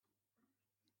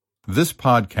This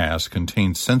podcast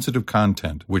contains sensitive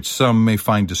content, which some may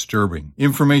find disturbing.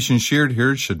 Information shared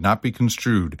here should not be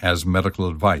construed as medical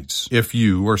advice. If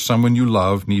you or someone you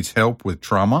love needs help with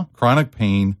trauma, chronic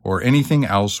pain, or anything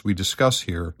else we discuss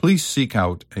here, please seek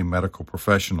out a medical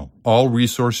professional. All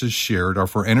resources shared are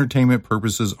for entertainment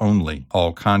purposes only.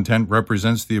 All content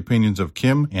represents the opinions of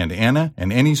Kim and Anna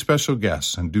and any special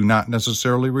guests and do not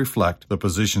necessarily reflect the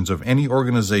positions of any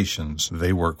organizations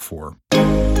they work for.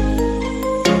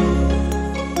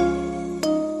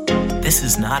 This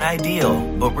is not ideal,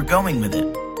 but we're going with it.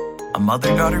 A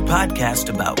mother-daughter podcast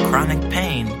about chronic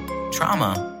pain,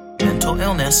 trauma, mental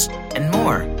illness, and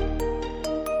more.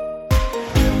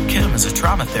 Kim is a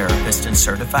trauma therapist and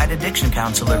certified addiction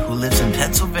counselor who lives in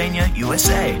Pennsylvania,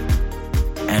 USA.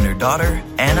 And her daughter,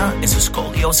 Anna, is a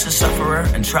scoliosis sufferer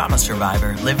and trauma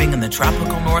survivor living in the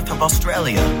tropical north of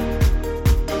Australia.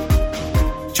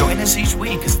 Join us each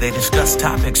week as they discuss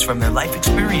topics from their life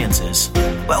experiences.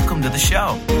 Welcome to the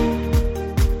show.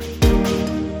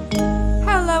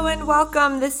 Hello and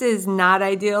welcome. This is Not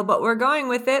Ideal, but we're going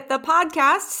with it. The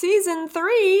podcast, season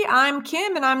 3. I'm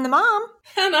Kim and I'm the mom.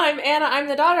 And I'm Anna, I'm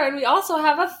the daughter. And we also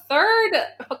have a third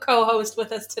co-host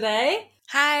with us today.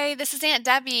 Hi, this is Aunt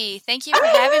Debbie. Thank you for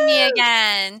having me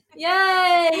again.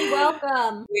 Yay,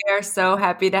 welcome. We are so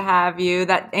happy to have you.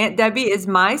 That Aunt Debbie is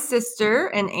my sister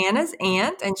and Anna's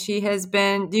aunt, and she has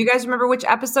been, do you guys remember which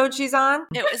episode she's on?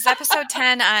 It was episode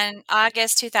 10 on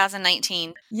August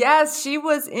 2019. Yes, she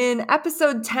was in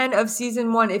episode 10 of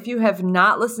season 1. If you have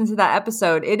not listened to that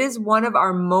episode, it is one of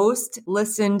our most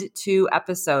listened to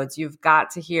episodes. You've got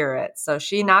to hear it. So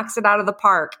she knocks it out of the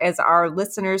park, as our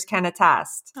listeners can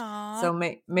attest. Aww. So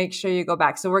make sure you go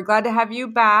back. So we're glad to have you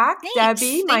back, Thanks.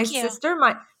 Debbie, my sister,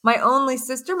 my only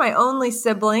sister, my only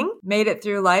sibling, made it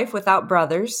through life without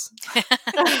brothers.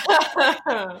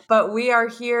 But we are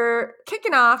here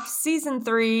kicking off season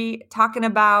 3, talking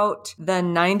about the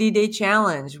 90-day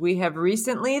challenge. We have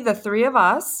recently, the three of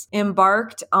us,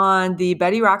 embarked on the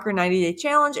Betty Rocker 90-day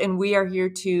challenge, and we are here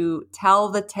to tell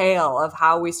the tale of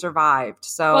how we survived.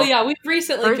 So, well, yeah, we've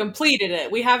recently completed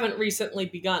it. We haven't recently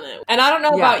begun it. And I don't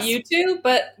know about you two,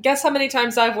 but guess how many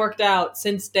times I've worked out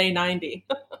since day 90?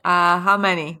 How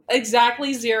many?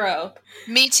 Exactly 0.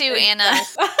 Me too, Anna.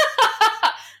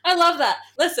 I love that.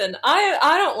 Listen,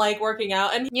 I don't like working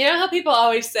out. And you know how people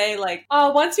always say, like,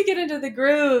 oh, once you get into the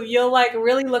groove, you'll like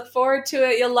really look forward to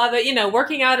it. You'll love it. You know,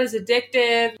 working out is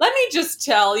addictive. Let me just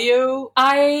tell you,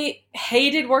 I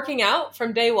hated working out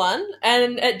from day 1.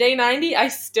 And at day 90, I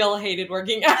still hated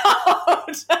working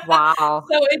out. Wow.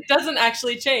 So it doesn't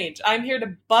actually change. I'm here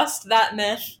to bust that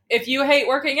myth. If you hate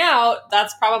working out,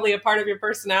 that's probably a part of your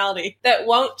personality that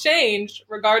won't change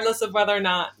regardless of whether or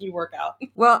not you work out.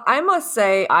 Well, I must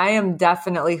say I am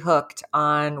definitely hooked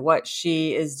on what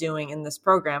she is doing in this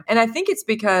program. And I think it's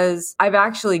because I've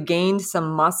actually gained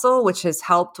some muscle, which has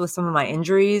helped with some of my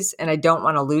injuries, and I don't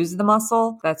want to lose the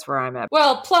muscle. That's where I'm at.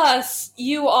 Well, plus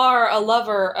you are a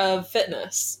lover of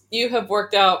fitness. You have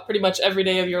worked out pretty much every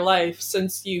day of your life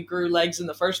since you grew legs in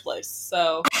the first place.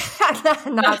 So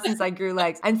not since I grew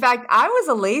legs. In fact, I was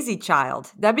a lazy child.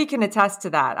 Debbie can attest to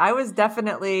that. I was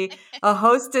definitely a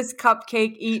Hostess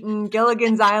cupcake eating,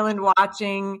 Gilligan's Island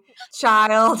watching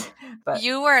child. But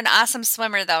You were an awesome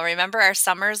swimmer, though. Remember our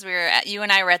summers? You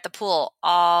and I were at the pool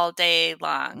all day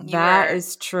long. That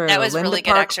is true. That was Linda really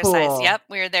good Park exercise. Pool. Yep,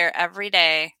 we were there every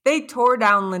day. They tore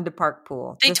down Linda Park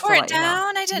Pool. They just tore to it let you know.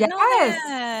 down? I didn't know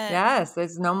that. Yes,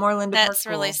 there's no more Linda Park Pool. That's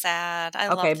really sad. I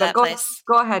Okay, love but that go place.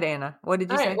 ahead, Anna. What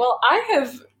did you say? All right, well,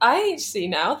 I see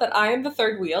now that I am the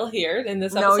third wheel here in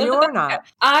this No, episode. you are not.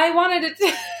 I wanted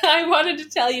to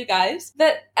tell you guys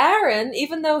that Aaron,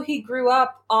 even though he grew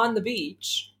up on the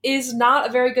beach, is not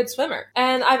a very good swimmer.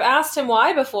 And I've asked him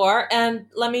why before, and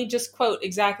let me just quote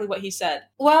exactly what he said.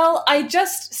 Well, I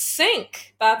just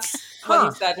sink. That's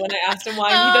what he said when I asked him why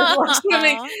he doesn't like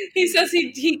swimming. He says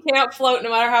he can't float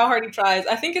no matter how hard he tries.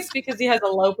 I think it's because he has a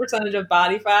low percentage of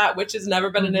body fat, which has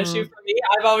never been an issue for me.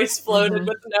 I've always floated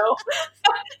with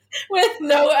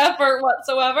no effort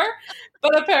whatsoever.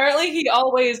 But apparently he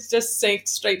always just sinks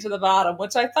straight to the bottom,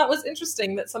 which I thought was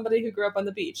interesting that somebody who grew up on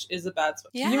the beach is a bad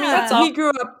swimmer. Yeah. You mean he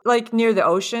grew up like near the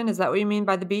ocean? Is that what you mean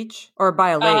by the beach? Or by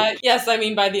a lake? Yes, I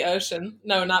mean by the ocean.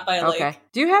 No, not by a lake.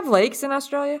 Do you have lakes in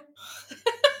Australia?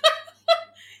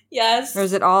 Yes. Or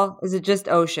is it just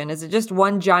ocean? Is it just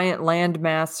one giant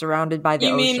landmass surrounded by the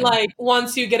ocean? You mean like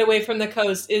once you get away from the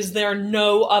coast, is there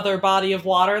no other body of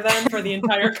water then for the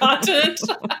entire continent?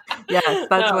 Yes,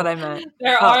 that's what I meant.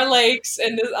 There are lakes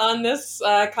on this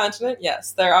continent.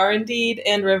 Yes, there are indeed,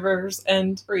 and rivers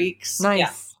and creeks. Nice.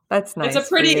 Yeah. That's nice.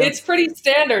 It's pretty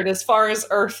standard as far as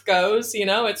Earth goes. You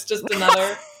know, it's just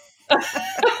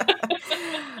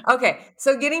Okay,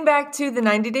 so getting back to the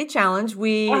 90-day challenge,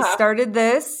 we started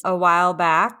this a while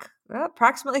back,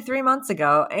 approximately 3 months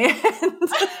ago. And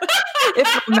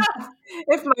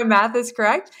if my math is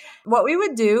correct, what we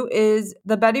would do is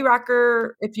the Betty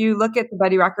Rocker, if you look at the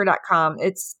bettyrocker.com,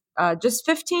 it's just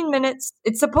 15 minutes.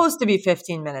 It's supposed to be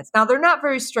 15 minutes. Now, they're not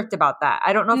very strict about that.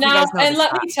 I don't know if you guys know. And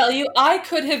let me tell you, I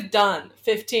could have done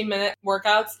 15-minute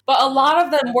workouts, but a lot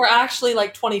of them were actually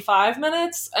like 25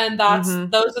 minutes. And those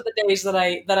are the days that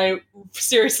I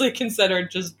seriously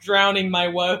considered just drowning my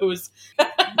woes.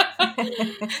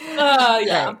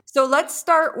 Yeah. Right. So let's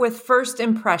start with first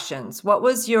impressions. What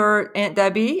was your Aunt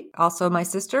Debbie, also my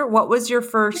sister? What was your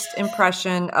first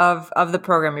impression of the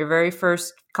program? Your very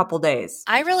first couple days?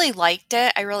 I really liked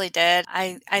it. I really did.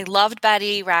 I loved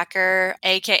Betty Rocker,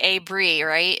 aka Bree,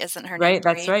 right? Isn't her name? Right,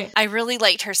 that's right. I really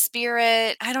liked her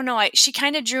spirit. I don't know. She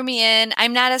kind of drew me in.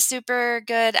 I'm not a super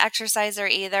good exerciser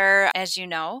either, as you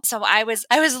know. So I was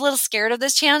a little scared of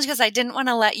this challenge because I didn't want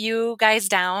to let you guys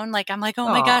down. Like, I'm like, oh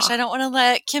my gosh, I don't want to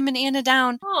let Kim and Anna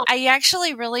down. I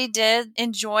actually really did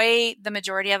enjoy the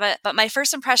majority of it. But my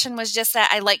first impression was just that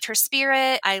I liked her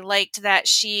spirit. I liked that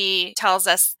she tells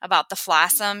us about the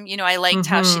floss. You know, I liked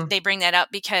how they bring that up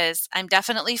because I'm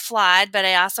definitely flawed, but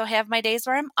I also have my days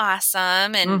where I'm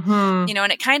awesome. And, you know,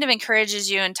 and it kind of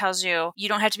encourages you and tells you, you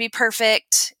don't have to be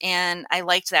perfect. And I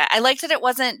liked that. I liked that it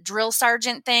wasn't drill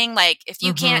sergeant thing. Like, if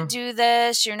you can't do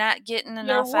this, you're not getting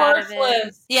enough out of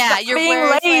it. Yeah, you're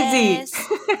being lazy.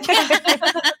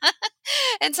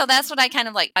 And so that's what I kind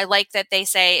of like. I like that they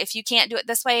say, if you can't do it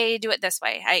this way, do it this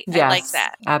way. I like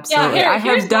that. Absolutely. Yeah,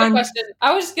 here's my question.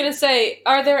 I was just going to say,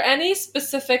 are there any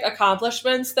specific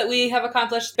accomplishments that we have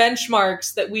accomplished,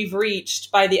 benchmarks that we've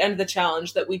reached by the end of the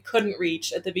challenge that we couldn't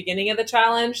reach at the beginning of the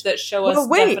challenge that show us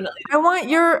definitely? I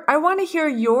want to hear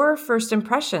your first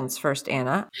impressions first,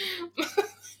 Anna.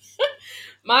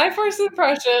 My first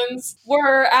impressions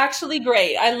were actually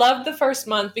great. I loved the first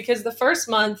month because the first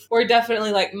month were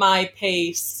definitely like my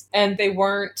pace and they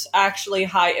weren't actually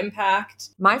high impact.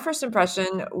 My first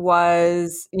impression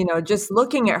was, you know, just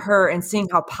looking at her and seeing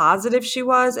how positive she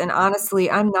was. And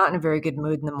honestly, I'm not in a very good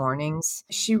mood in the mornings.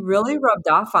 She really rubbed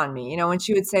off on me, you know, when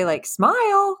she would say like,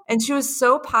 smile. And she was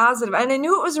so positive. And I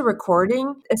knew it was a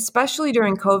recording, especially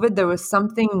during COVID. There was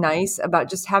something nice about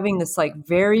just having this like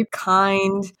very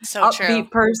kind,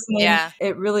 upbeat person. Yeah.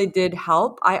 It really did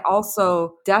help. I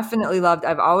also definitely loved,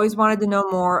 I've always wanted to know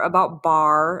more about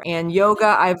barre and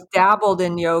yoga. I've dabbled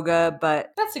in yoga,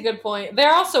 but that's a good point.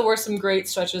 There also were some great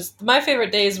stretches. My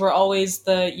favorite days were always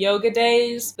the yoga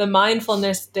days, the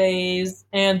mindfulness days,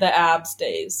 and the abs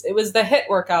days. It was the HIIT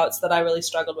workouts that I really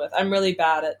struggled with. I'm really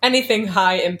bad at anything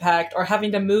high impact or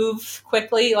having to move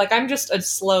quickly. Like, I'm just a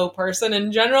slow person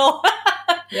in general.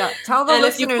 Yeah, tell the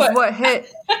listeners what HIIT.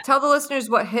 Tell the listeners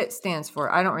what HIIT stands for.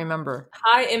 I don't remember.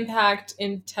 High impact,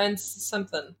 intense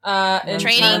something.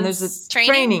 Training. And there's a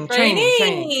training.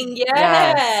 Yeah,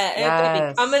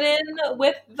 yes. Coming in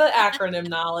with the acronym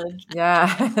knowledge.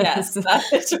 Yeah. Yes, that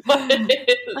is what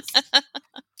it is.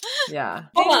 Yeah.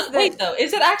 Hold on. Wait, though.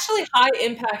 Is it actually high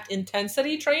impact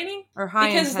intensity training? Or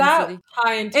high because intensity? That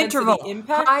high intensity interval.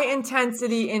 Impact? High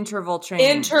intensity interval training.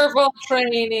 Interval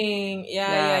training.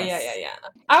 Yeah.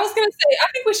 I was going to say,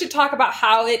 I think we should talk about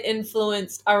how it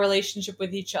influenced our relationship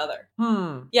with each other.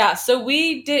 Yeah. So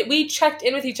we checked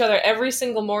in with each other every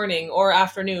single morning or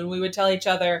afternoon. We would tell each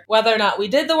other whether or not we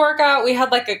did the workout. We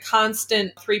had like a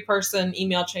constant 3-person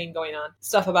email chain going on.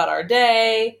 Stuff about our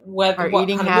day, what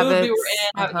eating kind habits. of mood we were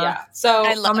in. Yeah. So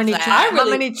I love how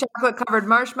many chocolate covered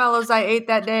marshmallows I ate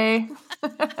that day.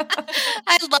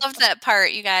 I loved that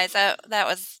part, you guys.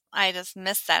 I just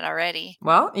missed that already.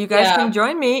 Well, you guys can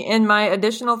join me in my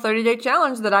additional 30-day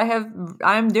challenge that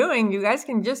I'm doing. You guys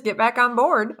can just get back on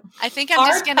board. I think I'm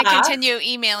just going to continue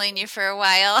emailing you for a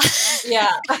while.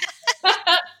 Yeah.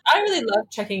 I really love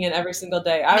checking in every single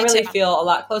day. I really feel a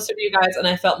lot closer to you guys, and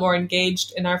I felt more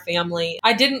engaged in our family.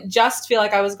 I didn't just feel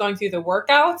like I was going through the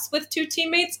workouts with 2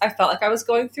 teammates. I felt like I was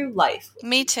going through life.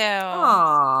 Me too.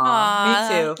 Aww,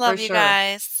 me too. Love you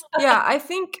guys. Yeah, I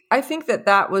think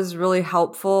that was really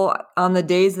helpful on the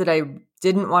days that I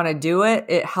didn't want to do it.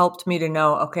 It helped me to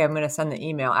know, okay, I'm going to send the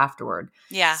email afterward.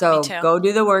 Yeah. So me too. Go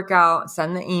do the workout,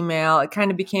 send the email. It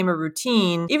kind of became a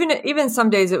routine. Even some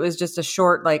days it was just a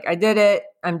short, like, I did it.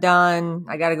 I'm done.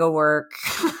 I got to go work.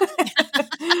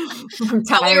 I'm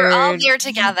tired. We were all there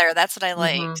together. That's what I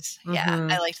liked. Yeah,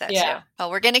 I liked that too.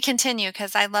 Well, we're going to continue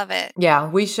because I love it. Yeah,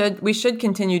 we should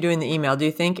continue doing the email. Do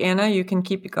you think, Anna, you can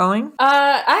keep it going?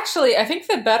 Actually, I think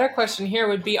the better question here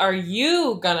would be, are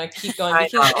you going to keep going?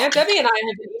 Because Aunt Debbie and I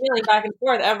have been emailing back and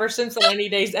forth ever since the 90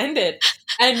 days ended.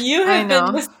 And you have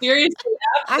been mysteriously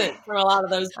absent from a lot of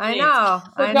those I games. know.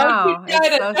 So I know. It's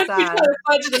so don't sad. try to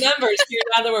fudge the numbers here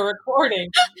now that we're recording.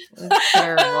 It's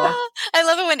terrible. I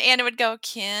love it when Anna would go,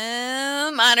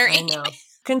 Kim, honoring. I know.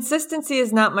 Consistency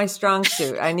is not my strong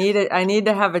suit. I need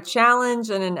to have a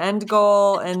challenge and an end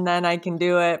goal, and then I can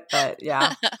do it. But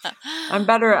yeah, I'm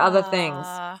better at other things.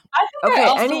 I think I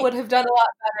also would have done a lot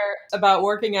better about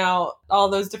working out all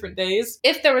those different days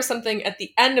if there was something at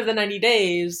the end of the 90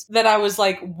 days that I was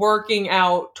like working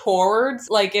out towards,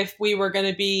 like if we were going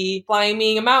to be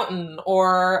climbing a mountain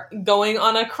or going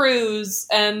on a cruise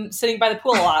and sitting by the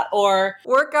pool a lot, or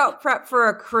workout prep for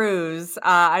a cruise.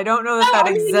 I don't know that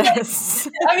exists.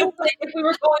 I mean, like if we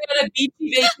were going on a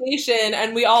beachy vacation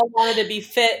and we all wanted to be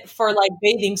fit for like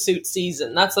bathing suit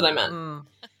season. That's what I meant.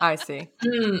 I see. Like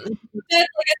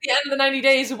at the end of the 90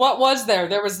 days, what was there?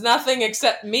 There was nothing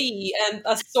except me and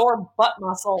a sore butt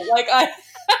muscle. Like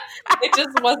it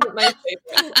just wasn't my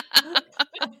favorite.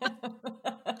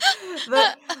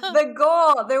 The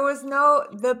goal,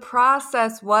 the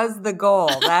process was the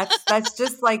goal. That's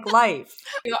just like life.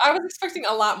 I was expecting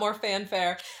a lot more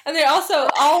fanfare. And they also,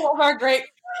 all of our great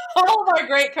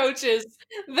coaches,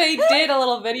 they did a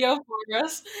little video for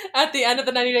us at the end of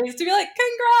the 90 days to be like,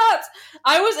 congrats.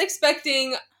 I was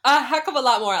expecting a heck of a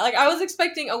lot more. Like I was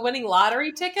expecting a winning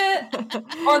lottery ticket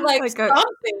or like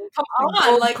something. Come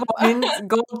on.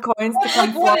 Gold coins to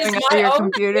come flowing out of your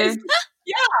computer.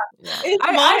 Yeah. It's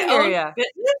my own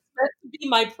business to be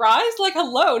my prize. Like,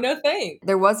 hello, no thanks.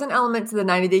 There was an element to the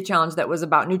 90-day challenge that was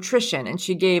about nutrition, and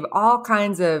she gave all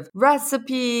kinds of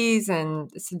recipes and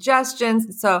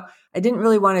suggestions. So I didn't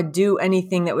really want to do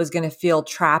anything that was going to feel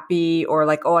trappy or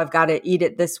like, oh, I've got to eat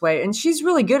it this way. And she's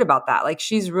really good about that. Like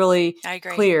she's really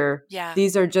clear. Yeah.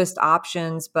 These are just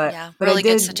options, but really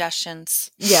good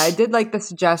suggestions. Yeah, I did like the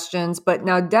suggestions. But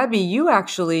now, Debbie, you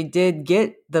actually did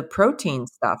get the protein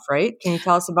stuff, right? Can you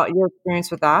tell us about your experience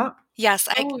with that? Yes,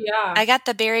 I got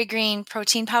the Berry Green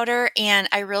protein powder and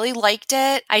I really liked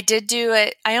it. I did do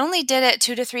it. I only did it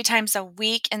 2 to 3 times a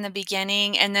week in the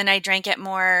beginning, and then I drank it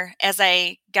more as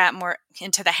I got more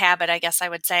into the habit, I guess I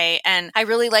would say. And I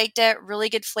really liked it. Really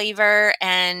good flavor,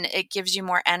 and it gives you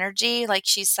more energy, like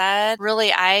she said.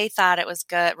 Really, I thought it was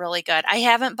good, really good. I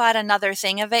haven't bought another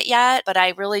thing of it yet, but I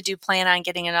really do plan on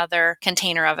getting another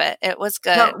container of it. It was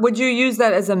good. Now, would you use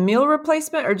that as a meal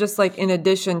replacement or just like in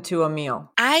addition to a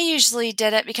meal? I usually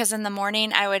did it because in the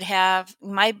morning I would have,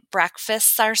 my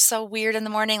breakfasts are so weird in the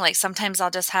morning. Like sometimes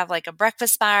I'll just have like a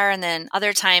breakfast bar, and then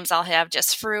other times I'll have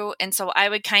just fruit. And so I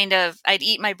would I'd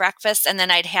eat my breakfast and then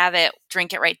I'd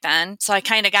drink it right then. So I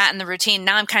kind of got in the routine.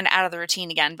 Now I'm kind of out of the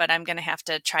routine again, but I'm going to have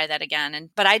to try that again.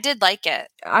 But I did like it.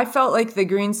 I felt like the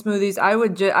green smoothies, I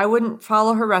wouldn't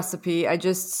follow her recipe. I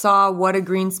just saw what a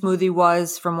green smoothie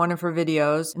was from one of her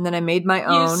videos, and then I made my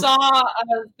own. You saw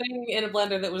a thing in a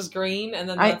blender that was green, and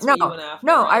then that's what you went after.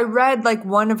 No, right? I read like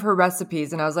one of her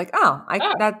recipes, and I was like,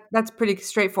 that's pretty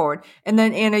straightforward. And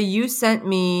then Anna, you sent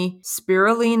me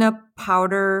spirulina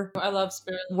powder. I love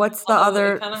spirulina. What's the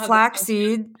other?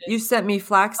 Flaxseed. You sent me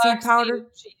flaxseed powder.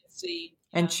 Chia seed.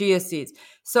 And chia seeds.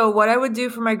 So what I would do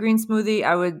for my green smoothie,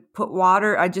 I would put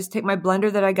water. I just take my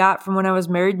blender that I got from when I was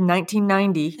married in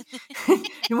 1990.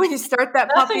 And when you start that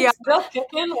puppy up,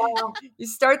 you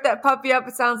start that puppy up,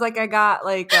 it sounds like I got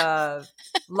like a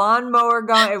lawnmower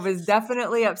going. It was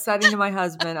definitely upsetting to my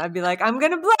husband. I'd be like, I'm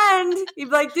going to blend. He'd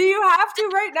be like, do you have to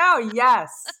right now? Yes.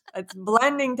 It's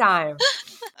blending time.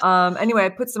 Anyway, I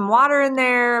put some water in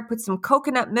there, put some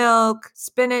coconut milk,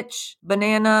 spinach,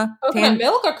 banana. Coconut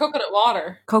milk or coconut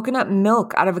water? Coconut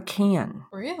milk out of a can.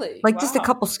 Really? Like just a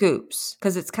couple scoops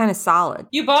because it's kind of solid.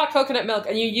 You bought coconut milk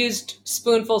and you used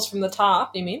spoonfuls from the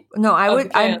top, you mean? No,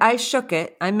 I shook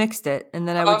it. I mixed it and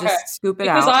then I would just scoop it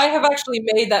out. Because I have actually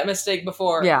made that mistake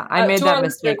before. Yeah, I made that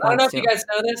mistake. I don't know if you guys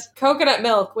know this. Coconut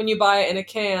milk, when you buy it in a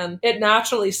can, it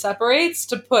naturally separates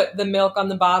to put the milk on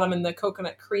the bottom and the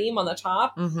coconut cream on the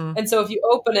top. Mm-hmm. And so if you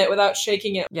open it without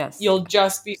shaking it, yes, you'll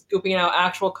just be scooping out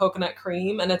actual coconut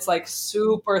cream, and it's like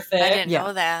super thick. I didn't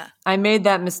know that. I made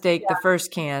that mistake the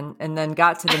first can, and then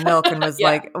got to the milk and was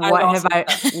like, "What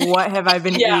have I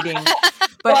been eating?"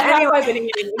 But what anyway, have I been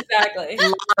eating? Exactly.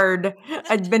 Lard.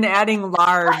 I'd been adding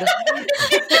lard.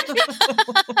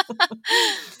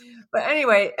 But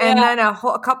anyway, and then a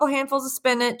couple handfuls of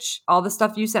spinach, all the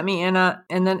stuff you sent me, Anna.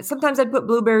 And then sometimes I'd put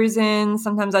blueberries in.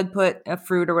 Sometimes I'd put a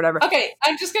fruit or whatever. Okay,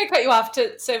 I'm just going to cut you off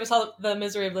to save us all the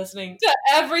misery of listening to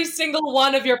every single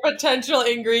one of your potential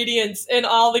ingredients in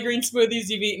all the green smoothies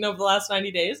you've eaten over the last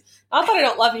 90 days. Not that I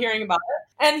don't love hearing about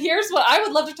it. And here's what I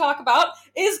would love to talk about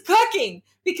is cooking.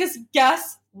 Because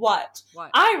guess what?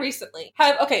 What? I recently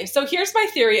have, okay, so here's my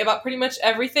theory about pretty much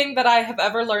everything that I have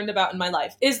ever learned about in my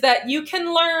life, is that you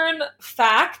can learn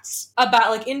facts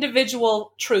about like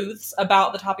individual truths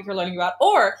about the topic you're learning about,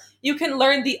 or you can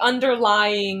learn the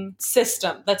underlying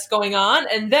system that's going on.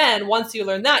 And then once you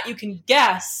learn that, you can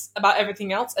guess about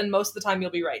everything else. And most of the time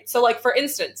you'll be right. So like, for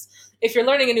instance, if you're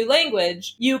learning a new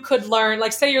language, you could learn,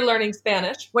 like say you're learning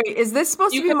Spanish. Wait, is this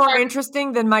supposed You to be could more learn-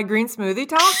 interesting than my green smoothie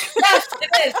talk? Yes, it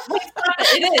is.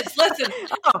 It is. Listen.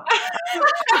 Oh.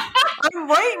 I'm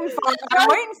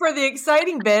waiting for the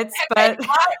exciting bits, but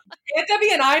Aunt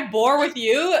Debbie and I bore with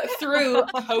you through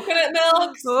coconut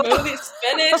milk, smoothie,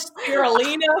 spinach,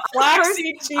 spirulina,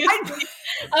 flaxseed, cheese.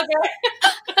 Okay.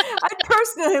 I'd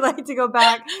personally like to go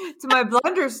back to my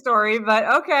blunder story, but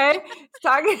okay.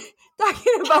 Talking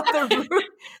about the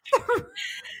root,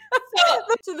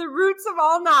 to the roots of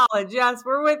all knowledge. Yes,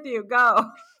 we're with you. Go.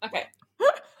 Okay.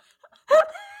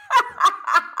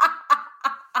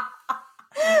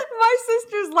 My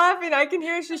sister's laughing. I can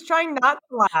hear she's trying not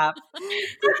to laugh.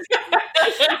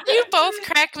 You both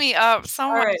crack me up so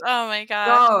All much. right. Oh my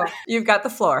God. Go. You've got the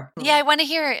floor. Yeah, I want to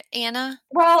hear it, Anna.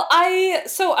 Well,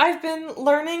 I've been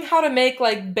learning how to make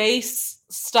like base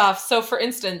stuff. So for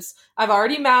instance, I've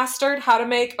already mastered how to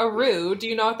make a roux. Do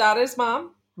you know what that is,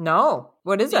 Mom? No.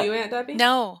 What is Do it? you, Aunt Debbie?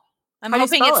 No. I'm How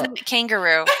do you hoping it's spell not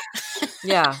kangaroo.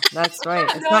 Yeah, that's right.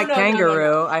 It's No, not no, no,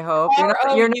 kangaroo, no. I hope. You're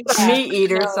not a meat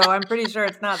eater, No. so I'm pretty sure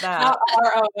it's not that. Not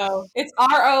R-O-O. It's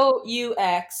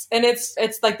R-O-U-X. And it's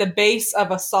like the base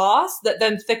of a sauce that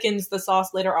then thickens the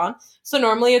sauce later on. So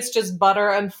normally it's just butter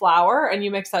and flour, and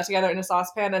you mix that together in a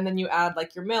saucepan, and then you add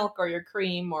like your milk or your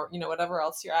cream or, whatever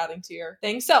else you're adding to your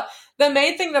thing. So the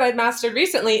main thing that I've mastered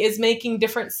recently is making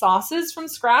different sauces from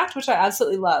scratch, which I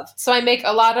absolutely love. So I make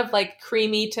a lot of like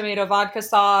creamy tomato vodka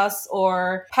sauce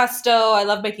or pesto. I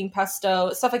love making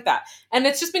pesto, stuff like that. And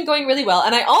it's just been going really well.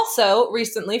 And I also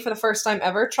recently, for the first time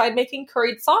ever, tried making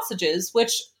curried sausages,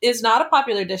 which is not a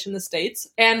popular dish in the States.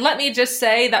 And let me just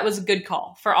say that was a good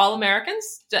call. For all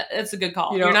Americans, it's a good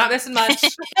call. You're not missing much.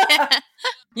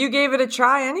 You gave it a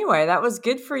try anyway. That was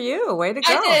good for you. Way to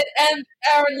go. I did, and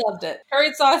Aaron loved it.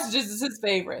 Curried sausages is his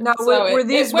favorite. Now, so were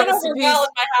these it went over recipes- well in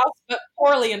my house, but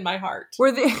poorly in my heart.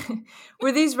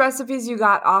 Were these recipes you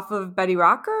got off of Betty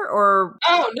Rocker or?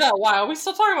 Oh no! Wow, are we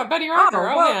still talking about Betty Rocker?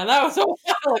 Oh, well- man, that was a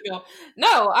while ago.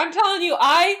 No, I'm telling you,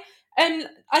 I am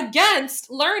against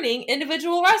learning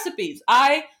individual recipes.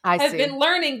 I have see. been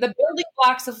learning the building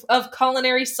blocks of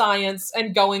culinary science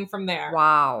and going from there.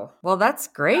 Wow. Well, that's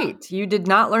great. You did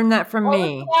not learn that from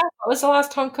me. What was the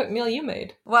last home cooked meal you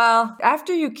made? Well,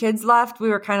 after you kids left, we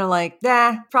were kind of like,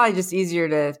 probably just easier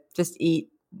to just eat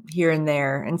here and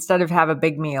there instead of have a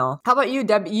big meal. How about you,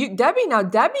 Debbie?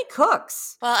 Debbie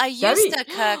cooks. Well, I used Debbie- to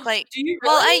cook like. Do you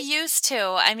Well, I really? used to.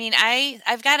 I mean,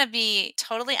 I've got to be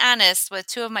totally honest with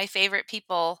two of my favorite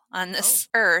people on this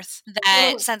earth.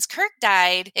 That Oh. since Kirk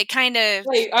died, it kind of.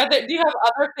 Wait, do you have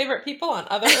other favorite people on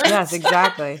other earths? Yes,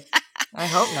 exactly. I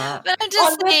hope not. But I'm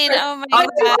just On this saying. earth. Oh my On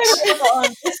this gosh. Favorite people on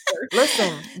this earth.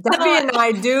 Listen, Debbie and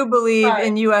I do believe Sorry.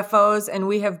 in UFOs, and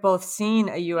we have both seen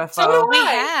a UFO. So do We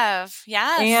I. have,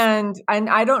 yes. And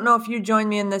I don't know if you join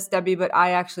me in this, Debbie, but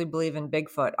I actually believe in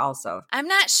Bigfoot also. I'm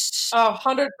not. Oh,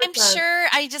 100%. I'm sure.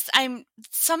 I'm.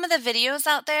 Some of the videos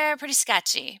out there are pretty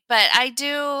sketchy, but I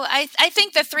do. I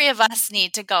think the three of us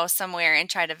need to go somewhere and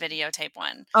try to videotape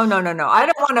one. Oh no. I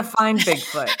don't want to find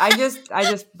Bigfoot. I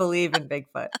just believe in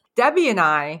Bigfoot. Debbie and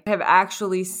I have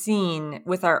actually seen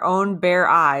with our own bare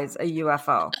eyes a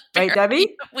UFO. Right,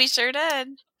 Debbie? We sure did.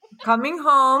 Coming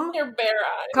home Your bare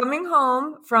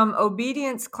eyes. from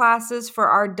obedience classes for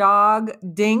our dog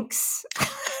Dinks.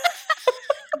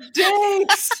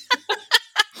 Dinks.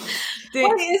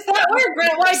 Dinks. Wait, is that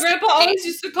why Grandpa always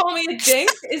used to call me a dink?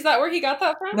 Is that where he got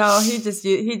that from? No, he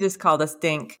just called us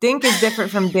Dink. Dink is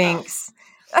different from Dinks.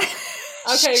 Okay,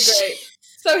 great.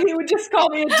 So he would just call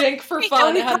me a dink for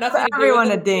fun. It had nothing to do Everyone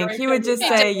with a dink. He would just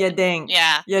say you dink.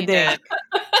 Yeah, You he dink.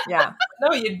 did. Yeah.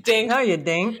 No, you dink. No, you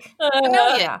dink. No, you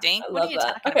Yeah. dink. I What are love you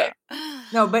that. talking Okay. about?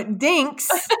 No, but Dinks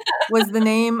was the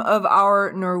name of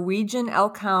our Norwegian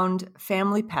elk hound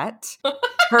family pet.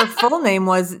 Her full name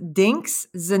was Dinks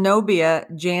Zenobia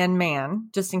Jan Mann,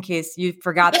 just in case you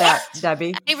forgot that,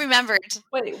 Debbie. I remembered.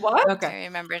 Wait, what? Okay. I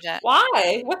remembered it.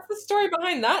 Why? What's the story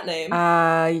behind that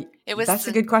name? It was That's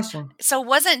a good question. So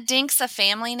wasn't Dinks a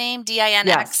family name? DINX.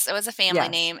 Yes. It was a family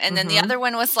Yes. name. And then the Mhm. other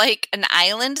one was like an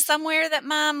island somewhere that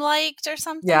Mom liked or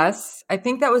something. Yes. I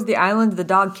think that was the island the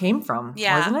dog came from,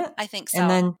 Yeah, wasn't it? I think so. And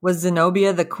then was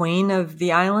Zenobia the queen of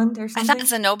the island or I something? thought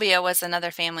Zenobia was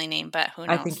another family name, but who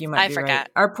knows? I think you might I be forgot. right.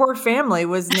 our poor family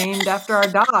was named after our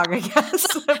dog, I guess.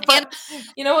 But,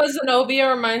 You know what Zenobia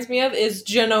reminds me of is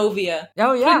Genovia.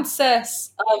 oh yeah.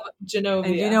 Princess of Genovia.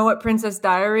 And do you know what Princess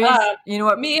Diaries? You know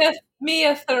what?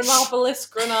 Mia Thermopolis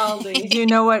Grinaldi. Do you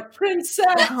know what? Princess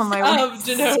Oh, my of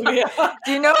Genovia.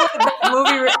 Do you know what that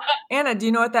movie? Anna, do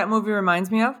you know what that movie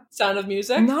reminds me of? Sound of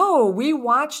Music? No, we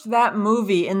watched that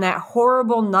movie in that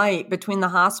horrible night between the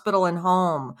hospital and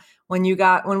home when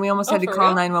we almost had to for call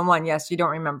real? 911. Yes, you don't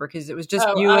remember because it was just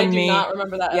Oh, you I and do me. not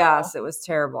remember that at Yes, all. it was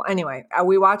terrible. Anyway,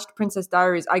 we watched Princess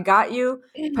Diaries. I got you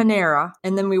Panera,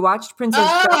 and then we watched Princess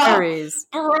Diaries.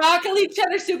 Broccoli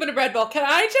cheddar soup and a bread bowl.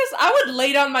 I would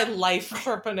lay down my life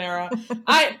for Panera.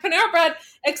 Panera bread,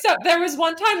 except there was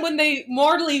one time when they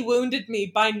mortally wounded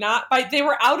me they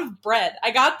were out of bread.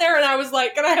 I got there and I was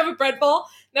like, can I have a bread bowl?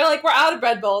 And they're like, we're out of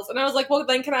bread bowls. And I was like, well,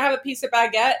 then can I have a piece of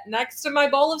baguette next to my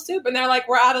bowl of soup? And they're like,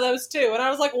 we're out of those too. And I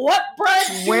was like, what bread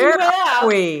do Where you have? are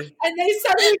we? And they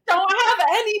said, we don't have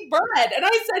any bread. And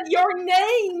I said, your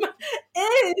name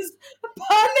is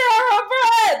Panera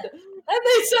Bread. And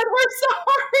they said, we're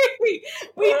sorry.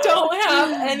 We don't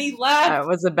have any left. That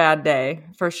was a bad day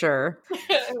for sure.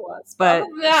 It was. But- Other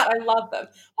than that, I love them.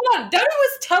 Hold on. Debbie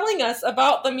was telling us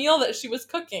about the meal that she was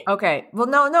cooking. Okay. Well,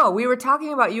 no. We were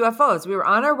talking about UFOs. We were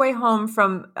on our way home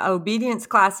from obedience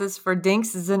classes for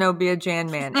Dinks, Zenobia,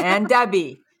 Janman, and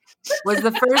Debbie was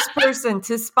the first person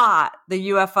to spot the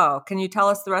UFO. Can you tell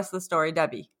us the rest of the story,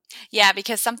 Debbie? Yeah,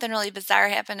 because something really bizarre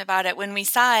happened about it. When we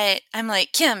saw it, I'm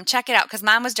like, Kim, check it out. Because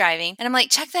Mom was driving. And I'm like,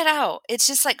 check that out. It's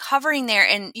just like hovering there.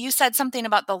 And you said something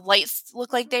about the lights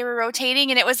look like they were rotating.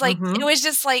 And it was like, it was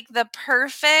just like the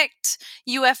perfect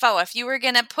UFO. If you were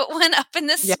going to put one up in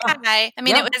the sky, I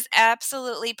mean, it was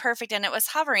absolutely perfect. And it was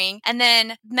hovering. And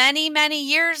then many, many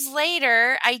years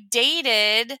later, I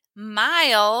dated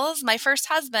Miles, my first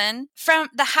husband, from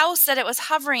the house that it was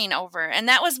hovering over. And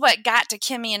that was what got to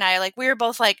Kimmy and I. Like, we were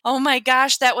both like, oh my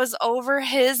gosh, that was over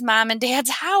his mom and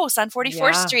dad's house on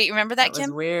 44th Street. Remember that, Kim? That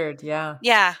was weird. Yeah.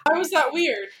 Yeah. Why was that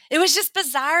weird? It was just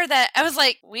bizarre that I was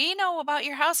like, we know about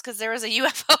your house because there was a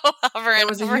UFO hovering. There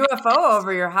was a UFO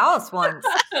over your house once.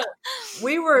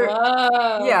 We were,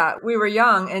 we were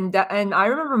young, and I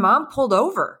remember Mom pulled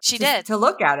over. She did to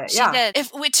look at it. She did.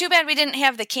 Too bad we didn't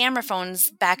have the camera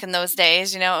phones back in those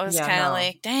days. You know, it was kind of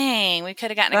like, dang, we could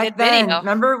have gotten a good video.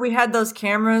 Remember, we had those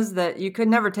cameras that you could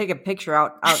never take a picture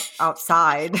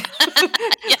outside.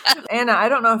 Anna, I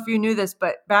don't know if you knew this,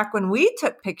 but back when we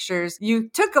took pictures, you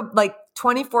took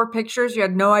 24 pictures. You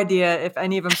had no idea if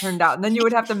any of them turned out. And then you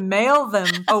would have to mail them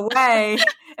away.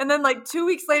 And then 2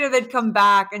 weeks later, they'd come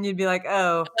back and you'd be like, these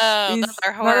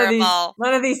are horrible.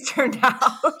 None of these turned out.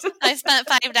 I spent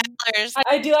 $5.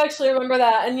 I do actually remember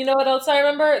that. And you know what else I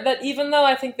remember? That even though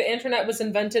I think the internet was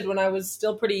invented when I was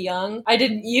still pretty young, I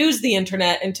didn't use the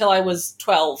internet until I was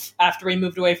 12 after we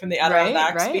moved away from the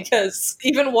Adirondacks. Right. Because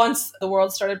even once the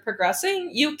world started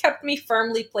progressing, you kept me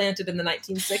firmly planted in the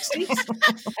 1960s.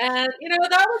 And,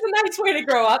 that was a nice way to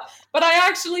grow up. But I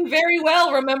actually very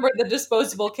well remember the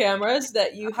disposable cameras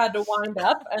that you had to wind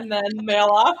up and then mail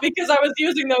off because I was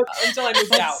using those until I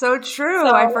moved out. That's so true.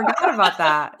 I forgot about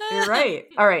that. You're right.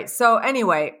 All right. So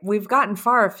anyway, we've gotten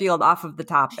far afield off of the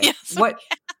topic. Yes, What?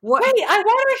 Wait, I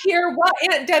want to hear what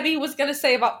Aunt Debbie was going to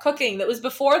say about cooking. That was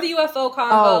before the UFO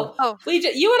convo. Oh. You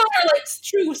and I are like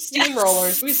true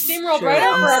steamrollers. We steamrolled right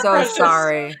over our I'm so precious.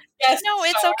 sorry. Yes, No,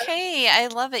 it's okay. I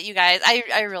love it, you guys.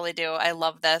 I really do. I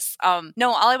love this. No,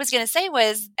 all I was going to say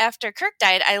was after Kirk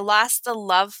died, I lost the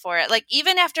love for it. Like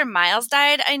even after Miles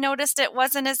died, I noticed it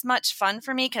wasn't as much fun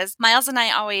for me because Miles and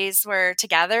I always were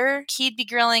together. He'd be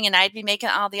grilling and I'd be making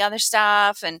all the other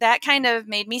stuff. And that kind of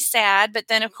made me sad. But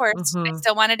then of course I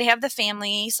still wanted to have the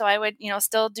family. So I would,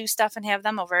 still do stuff and have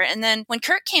them over. And then when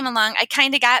Kirk came along, I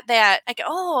kind of got that like,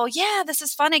 oh yeah, this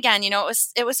is fun again.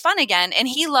 It was fun again. And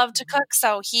he loved to cook.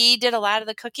 So he did a lot of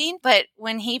the cooking, but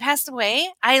when he passed away,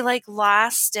 I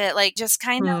lost it, just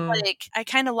kind of I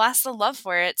kind of lost the love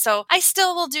for it. So I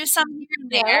still will do some here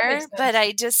and there, but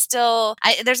I just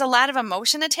there's a lot of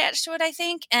emotion attached to it, I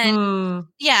think. And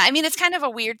yeah, I mean, it's kind of a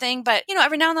weird thing, but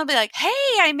every now and then I'll be like, hey,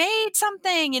 I made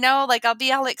something, I'll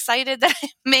be all excited that I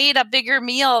made a bigger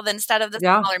meal instead of the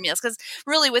smaller meals. Cause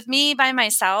really with me by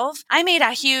myself, I made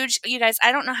you guys,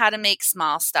 I don't know how to make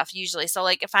small stuff usually. So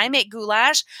if I make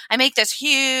goulash, I make this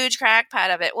huge huge crock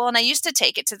pot of it. Well, and I used to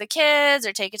take it to the kids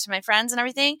or take it to my friends and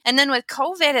everything. And then with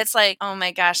COVID, it's like, oh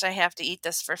my gosh, I have to eat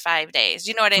this for 5 days.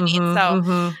 You know what I mean?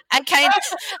 So I kind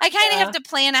of have to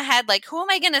plan ahead. Like, who am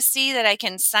I going to see that I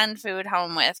can send food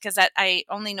home with? Because I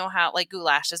only know how, like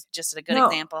goulash is just a good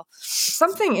example.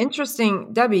 Something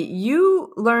interesting, Debbie,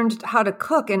 you learned how to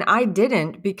cook and I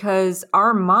didn't, because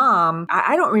our mom,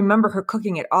 I don't remember her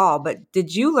cooking at all, but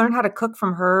did you learn how to cook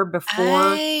from her before?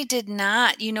 I did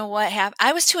not. You know what happened?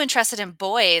 I was too interested in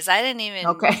boys. I didn't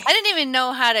even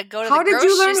know how to go to the grocery store. How did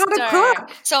you learn how to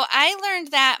cook? So I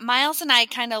learned that Miles and I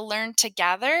kind of learned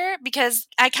together because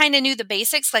I kind of knew the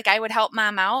basics. Like I would help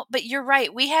mom out, but you're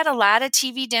right. We had a lot of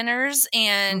TV dinners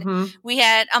and we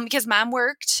had, because mom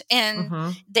worked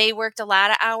and they worked a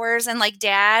lot of hours, and like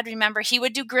dad, remember, he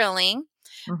would do grilling.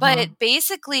 But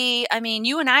basically, I mean,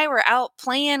 you and I were out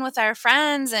playing with our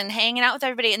friends and hanging out with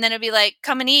everybody, and then it'd be like,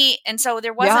 come and eat. And so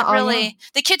there wasn't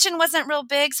the kitchen wasn't real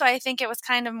big. So I think it was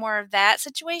kind of more of that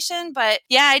situation. But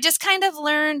yeah, I just kind of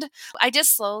learned, I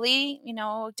just slowly,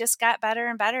 just got better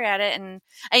and better at it. And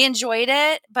I enjoyed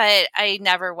it, but I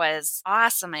never was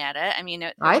awesome at it. I mean,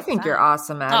 I think you're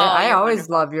awesome at it. I always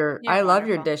love love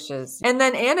your dishes. And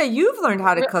then Anna, you've learned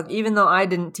how to cook, even though I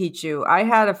didn't teach you. I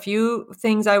had a few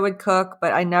things I would cook,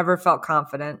 but I never felt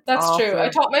confident. That's true. I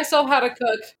taught myself how to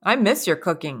cook. I miss your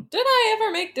cooking. Did I ever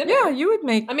make dinner? Yeah, you would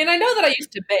make. I mean, I know that I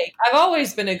used to bake. I've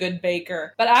always been a good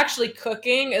baker, but actually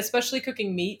cooking, especially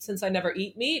cooking meat, since I never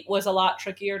eat meat, was a lot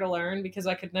trickier to learn because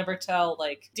I could never tell,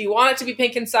 like, do you want it to be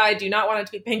pink inside? Do you not want it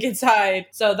to be pink inside?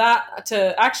 So that,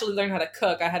 to actually learn how to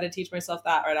cook, I had to teach myself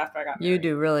that right after I got married. You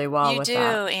do really well with that. You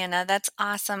do, Anna. That's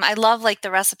awesome. I love like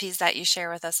the recipes that you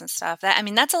share with us and stuff.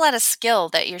 That's a lot of skill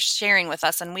that you're sharing with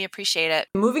us, and we appreciate it.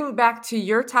 Moving back to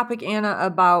your topic, Anna,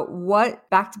 about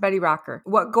back to Betty Rocker.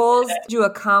 What goals did you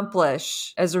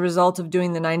accomplish as a result of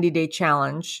doing the 90-day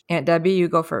challenge? Aunt Debbie, you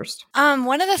go first.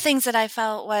 One of the things that I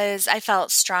felt was I felt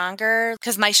stronger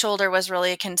because my shoulder was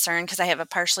really a concern because I have a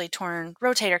partially torn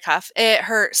rotator cuff. It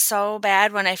hurt so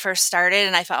bad when I first started,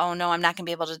 and I thought, oh no, I'm not going to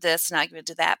be able to do this, not going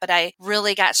to do that. But I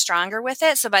really got stronger with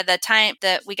it. So by the time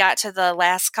that we got to the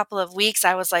last couple of weeks,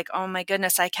 I was like, oh my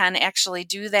goodness, I can actually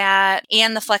do that.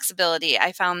 And the flexibility.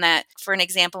 I found that, for an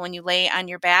example, when you lay on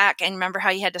your back and remember how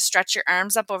you had to stretch your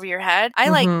arms up over your head, I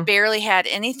like barely had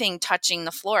anything touching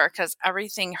the floor because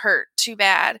everything hurt too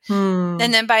bad. And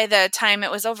then by the time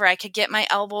it was over, I could get my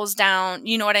elbows down.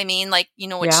 You know what I mean? Like,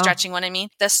 which stretching what I mean?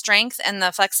 The strength and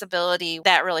the flexibility,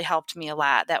 that really helped me a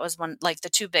lot. That was the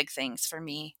two big things for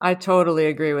me. I totally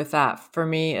agree with that for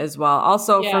me as well.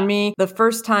 Also for me, the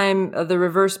first time of the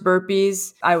reverse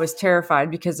burpees, I was terrified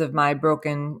because of my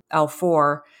broken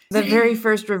L4. The very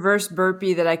first reverse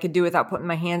burpee that I could do without putting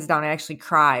my hands down, I actually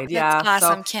cried. That's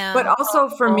awesome, Kim. But also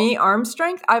for me, arm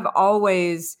strength, I've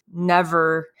always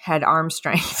never had arm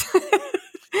strength.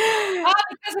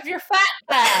 Because of your fat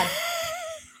pad.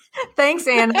 Thanks,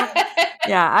 Anna.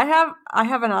 Yeah, I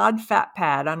have an odd fat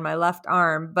pad on my left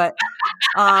arm, but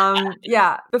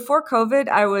before COVID,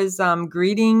 I was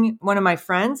greeting one of my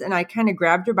friends and I kind of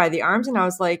grabbed her by the arms and I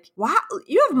was like, wow,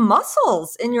 you have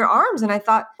muscles in your arms. And I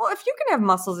thought, well, if you can have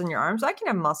muscles in your arms, I can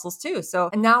have muscles too. So,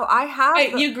 and now I have.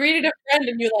 Wait, you greeted a friend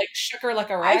and you like shook her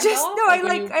like a rag doll?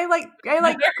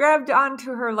 I grabbed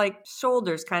onto her like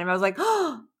shoulders kind of. I was like,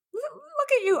 oh,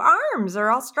 look at you, arms are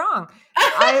all strong.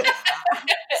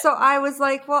 So I was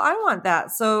like, well, I want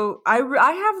that. So I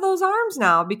have those arms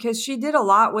now because she did a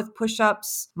lot with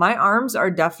push-ups. My arms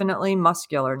are definitely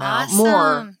muscular now. Awesome.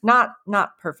 More,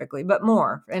 not perfectly, but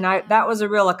more. And that was a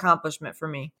real accomplishment for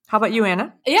me. How about you,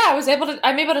 Anna? Yeah,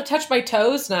 I'm able to touch my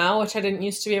toes now, which I didn't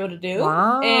used to be able to do.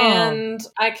 Wow. And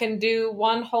I can do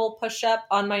one whole push-up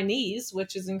on my knees,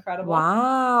 which is incredible.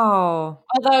 Wow.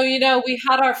 Although, we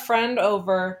had our friend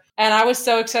over and I was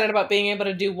so excited about being able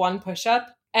to do one push-up.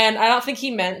 And I don't think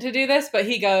he meant to do this, but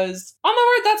he goes, oh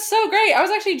my word, that's so great. I was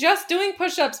actually just doing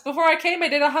push-ups. Before I came, I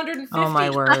did 150. Oh my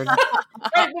word. Right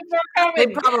before coming. They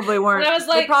probably weren't. And I was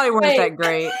like, they probably weren't that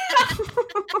great.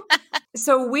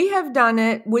 So we have done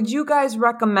it. Would you guys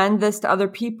recommend this to other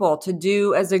people to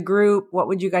do as a group? What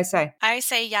would you guys say? I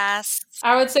say yes.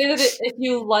 I would say that if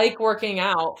you like working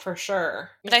out, for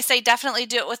sure. But I say definitely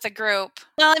do it with a group.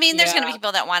 Well, I mean, there's going to be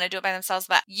people that want to do it by themselves,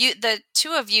 but the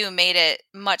two of you made it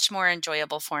much more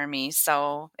enjoyable for me.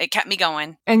 So it kept me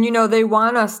going. And, they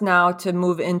want us now to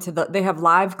move into they have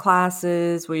live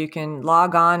classes where you can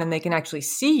log on and they can actually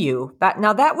see you. That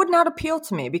would not appeal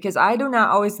to me because I do not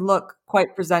always look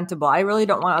quite presentable. I I really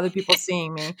don't want other people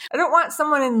seeing me. I don't want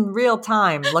someone in real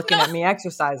time looking at me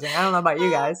exercising. I don't know about you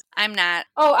guys. I'm not.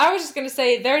 Oh, I was just going to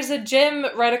say, there's a gym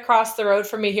right across the road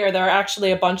from me here. There are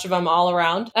actually a bunch of them all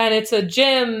around. And it's a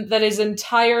gym that is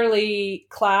entirely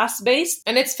class-based,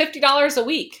 and it's $50 a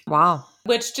week. Wow.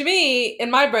 Which to me,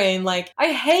 in my brain, like,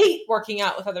 I hate working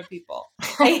out with other people.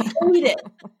 I hate it.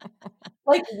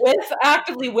 Like,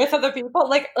 actively with other people.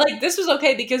 Like this was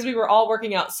okay because we were all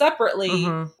working out separately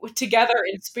together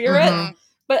in spirit.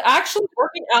 But actually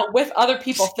working out with other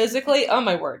people physically, oh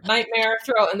my word, nightmare,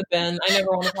 throw it in the bin. I never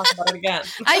want to talk about it again.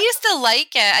 I used to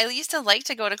like it. I used to like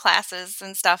to go to classes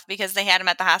and stuff because they had them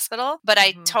at the hospital. But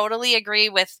I totally agree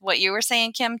with what you were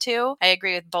saying, Kim, too. I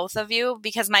agree with both of you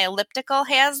because my elliptical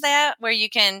has that where you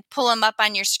can pull them up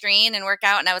on your screen and work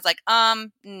out. And I was like, no. I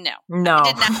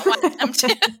did not want them to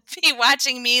be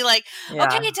watching me like,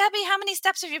 okay, Debbie, how many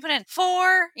steps have you put in?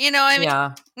 4? You know, I mean,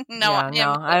 no.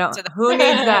 I don't. Who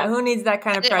needs that? Who needs that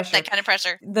kind of pressure? That kind of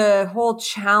pressure. The whole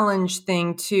challenge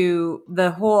thing too,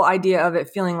 the whole idea of it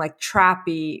feeling like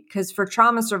trappy, because for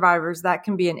trauma survivors, that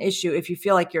can be an issue if you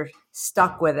feel like you're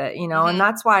stuck with it, you know? And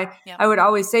that's why I would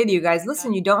always say to you guys,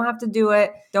 listen, you don't have to do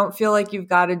it. Don't feel like you've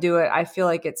got to do it. I feel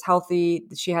like it's healthy.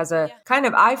 She has a kind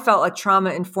of, I felt a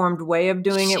trauma-informed way of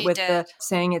doing it with the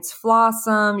saying it's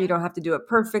flawsome. You don't have to do it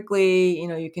perfectly. You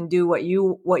know, you can do what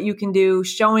you can do.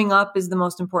 Showing up is the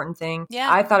most important thing.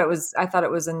 Yeah. I thought it was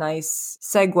a nice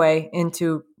segue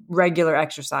into regular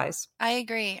exercise. I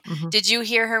agree. Did you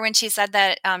hear her when she said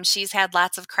that she's had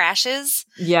lots of crashes?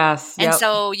 Yes. And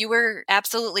so you were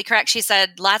absolutely correct. She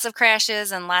said lots of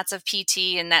crashes and lots of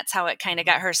PT, and that's how it kind of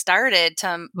got her started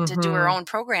to do her own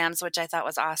programs, which I thought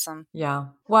was awesome. Yeah.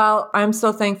 Well, I'm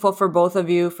so thankful for both of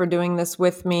you for doing this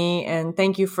with me. And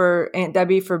thank you for Aunt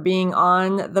Debbie for being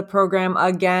on the program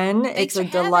again. Thanks it's a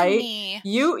for delight. Me.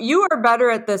 You are better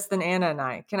at this than Anna and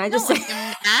I. Can I just say?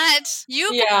 I'm not.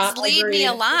 You guys lead me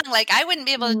along. Like I wouldn't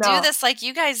be able to do this like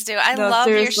you guys do. I love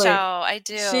seriously. your show. I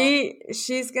do.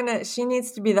 She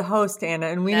needs to be the host, Anna,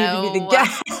 and we need to be the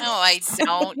guest. No, I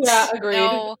don't. Agreed.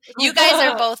 No. You guys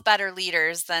are both better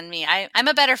leaders than me. I'm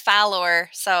a better follower,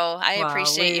 so I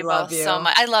appreciate you both so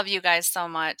much. I love you guys so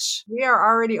much. We are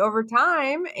already over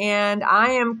time, and I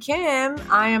am Kim.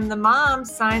 I am the mom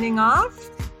signing off.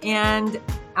 And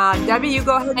Debbie, you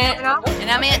go ahead and sign off. And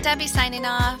I'm Aunt Debbie signing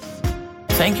off.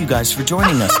 Thank you guys for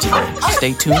joining us today.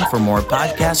 Stay tuned for more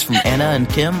podcasts from Anna and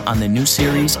Kim on the new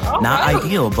series, Not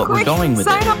Ideal, But We're Going With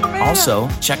It. Also,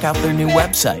 check out their new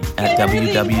website at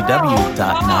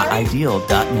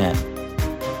www.notideal.net.